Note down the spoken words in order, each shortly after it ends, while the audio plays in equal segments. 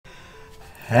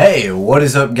Hey, what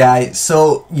is up, guys?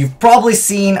 So, you've probably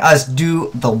seen us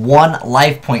do the 1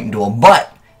 life point duel, but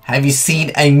have you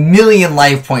seen a 1,000,000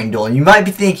 life point duel? And you might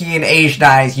be thinking,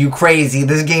 Azneyes, you crazy,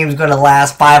 this game's gonna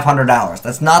last 500 hours.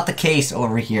 That's not the case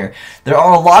over here. There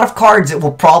are a lot of cards that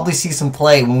we'll probably see some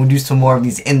play when we do some more of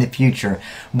these in the future.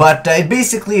 But it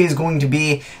basically is going to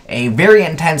be a very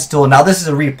intense duel. Now, this is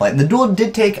a replay. The duel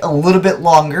did take a little bit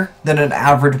longer than an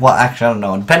average, well, actually, I don't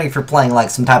know. Depending if you're playing like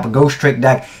some type of ghost trick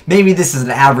deck, maybe this is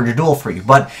an average duel for you.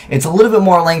 But it's a little bit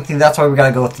more lengthy, that's why we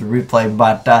gotta go through the replay.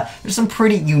 But there's some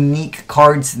pretty unique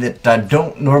cards that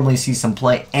don't normally see some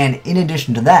play, and in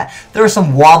addition to that, there are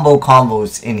some wombo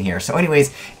combos in here. So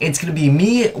anyways, it's going to be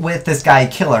me with this guy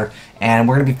Killer, and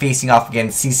we're going to be facing off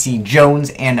against CC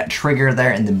Jones and Trigger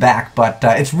there in the back, but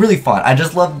it's really fun. I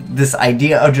just love this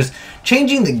idea of just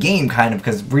changing the game, kind of,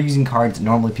 because we're using cards that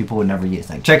normally people would never use.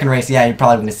 Like Chicken Race, yeah, you're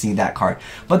probably going to see that card.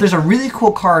 But there's a really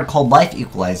cool card called Life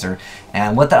Equalizer,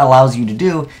 and what that allows you to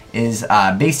do is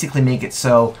basically make it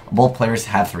so both players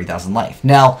have 3,000 life.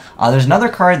 Now, there's another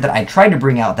card that I tried to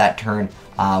bring out that turn,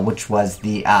 which was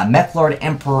the Mech Lord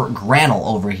Emperor Granel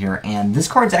over here, and this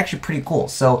card's actually pretty cool.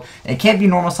 So it can't be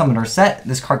normal summon or set.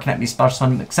 This card cannot be special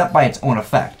summoned except by its own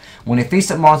effect. When a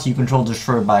face-up monster you control is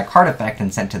destroyed by a card effect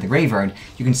and sent to the graveyard,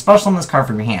 you can special summon this card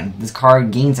from your hand. This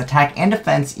card gains attack and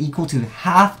defense equal to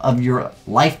half of your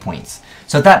life points.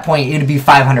 So at that point, it would be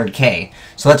 500k.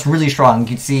 So that's really strong. You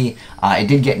can see it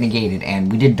did get negated,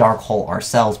 and we did Dark Hole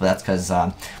ourselves, but that's because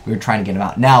we were trying to get him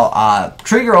out. Now,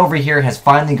 Trigger over here has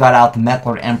finally got out the Mech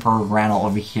Lord Emperor Granel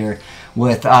over here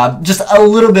with just a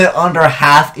little bit under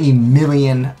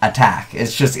 500,000 attack.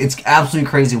 It's absolutely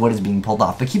crazy what is being pulled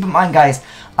off. But keep in mind, guys,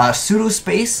 Pseudo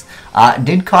Space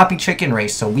did copy Chicken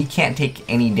Race, so we can't take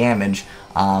any damage.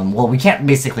 Well, we can't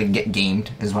basically get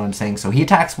gamed, is what I'm saying. So he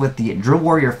attacks with the Drill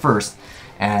Warrior first,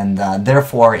 and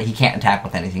therefore he can't attack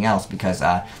with anything else because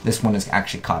this one is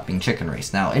actually copying Chicken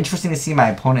Race. Now, interesting to see my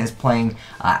opponent is playing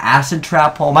Acid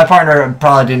Trap Hole. My partner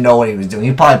probably didn't know what he was doing. He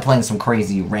was probably playing some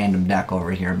crazy random deck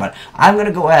over here, but I'm going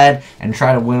to go ahead and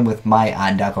try to win with my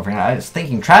deck over here. Now, I was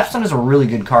thinking Trapstone is a really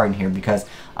good card in here because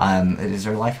it is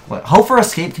their life. Hope for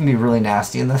Escape can be really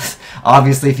nasty in this.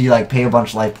 Obviously, if you like pay a bunch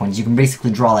of life points, you can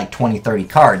basically draw like 20-30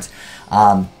 cards.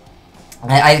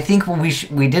 I think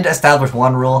we did establish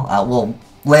one rule. Well,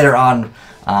 later on,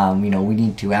 you know, we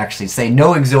need to actually say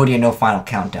no Exodia, no Final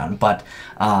Countdown. But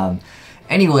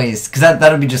anyways, because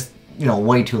that would be just, you know,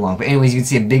 way too long. But anyways, you can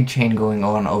see a big chain going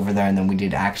on over there, and then we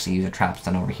did actually use a trap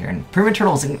stun over here. And Premature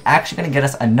Turtle is actually going to get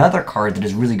us another card that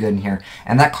is really good in here,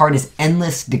 and that card is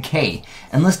Endless Decay.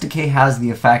 Endless Decay has the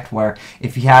effect where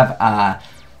if you have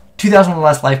 2,000 or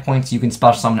less life points, you can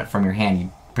special summon it from your hand.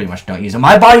 You pretty much don't use it.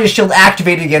 My Body is Shield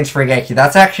activated against Frigeki.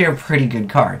 That's actually a pretty good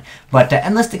card. But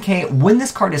Endless Decay, when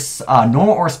this card is normal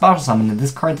or special summoned,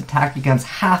 this card's attack becomes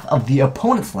half of the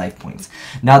opponent's life points.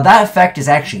 Now that effect is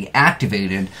actually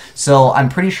activated, so I'm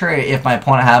pretty sure if my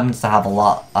opponent happens to have a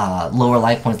lot lower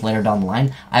life points later down the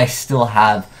line, I still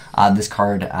have this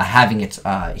card having its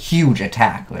huge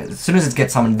attack. As soon as it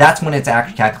gets summoned, that's when it's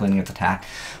actually calculating its attack.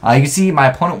 You can see my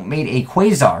opponent made a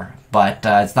Quasar, but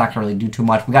it's not going to really do too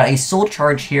much. We got a Soul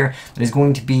Charge here that is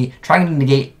going to be trying to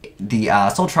negate the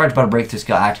Soul Charge, but a Breakthrough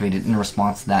skill activated in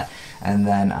response to that. And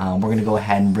then we're going to go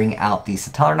ahead and bring out the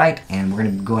Satellar Knight, and we're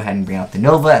going to go ahead and bring out the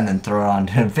Nova, and then throw it on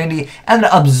to Infinity, and then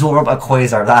absorb a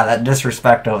Quasar. That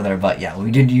disrespect over there, but yeah, we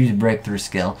did use a Breakthrough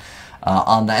skill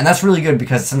on that. And that's really good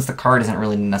because since the card isn't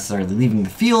really necessarily leaving the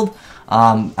field,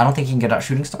 I don't think he can get out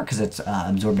Shooting Star because it's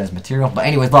absorbed as material. But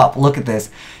anyways, look at this.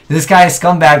 This guy is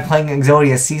Scumbag playing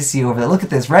Exodia CC over there. Look at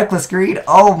this. Reckless Greed.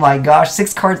 Oh my gosh.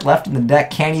 6 cards left in the deck.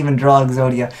 Can't even draw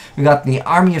Exodia. We got the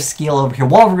Army of Skill over here.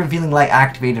 Wall of Revealing Light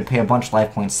activated to pay a bunch of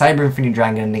life points. Cyber Infinity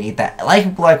Dragon to negate that. Life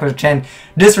Equalizer 10.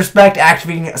 Disrespect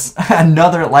activating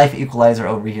another Life Equalizer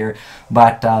over here.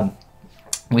 But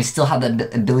we still have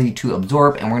the ability to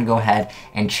absorb, and we're going to go ahead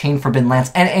and chain Forbidden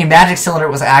Lance. And a Magic Cylinder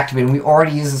was activated. We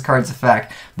already used this card's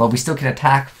effect, but we still can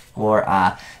attack for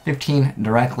 15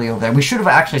 directly over there. We should have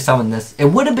actually summoned this. It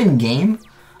would have been game,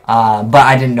 but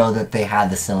I didn't know that they had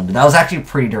the cylinder. That was actually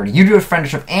pretty dirty. You do a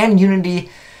Friendship and Unity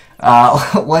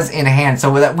was in hand,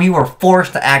 so that we were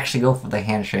forced to actually go for the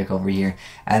handshake over here,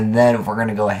 and then we're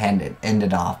gonna go ahead and end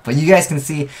it off. But you guys can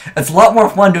see it's a lot more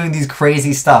fun doing these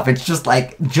crazy stuff. It's just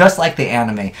like the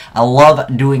anime. I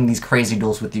love doing these crazy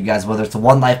duels with you guys, whether it's the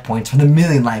 1 life points or the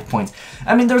 1,000,000 life points.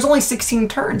 I mean, there's only 16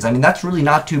 turns. I mean, that's really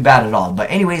not too bad at all.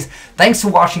 But anyways, thanks for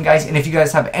watching, guys. And if you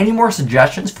guys have any more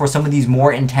suggestions for some of these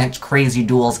more intense, crazy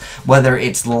duels, whether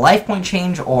it's the life point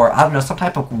change or I don't know, some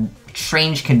type of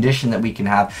strange condition that we can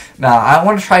have. I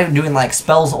want to try doing like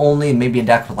spells only, and maybe a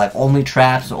deck with like only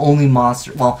traps, only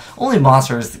monster. Well, only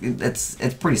monsters.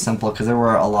 It's pretty simple because there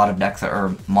were a lot of decks that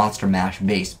are monster mash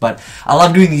based. But I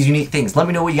love doing these unique things. Let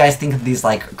me know what you guys think of these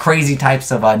like crazy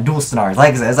types of duel scenarios.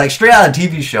 Like I said, it's like straight out of a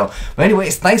TV show. But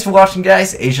anyways, thanks for watching,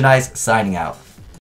 guys. Azneyes signing out.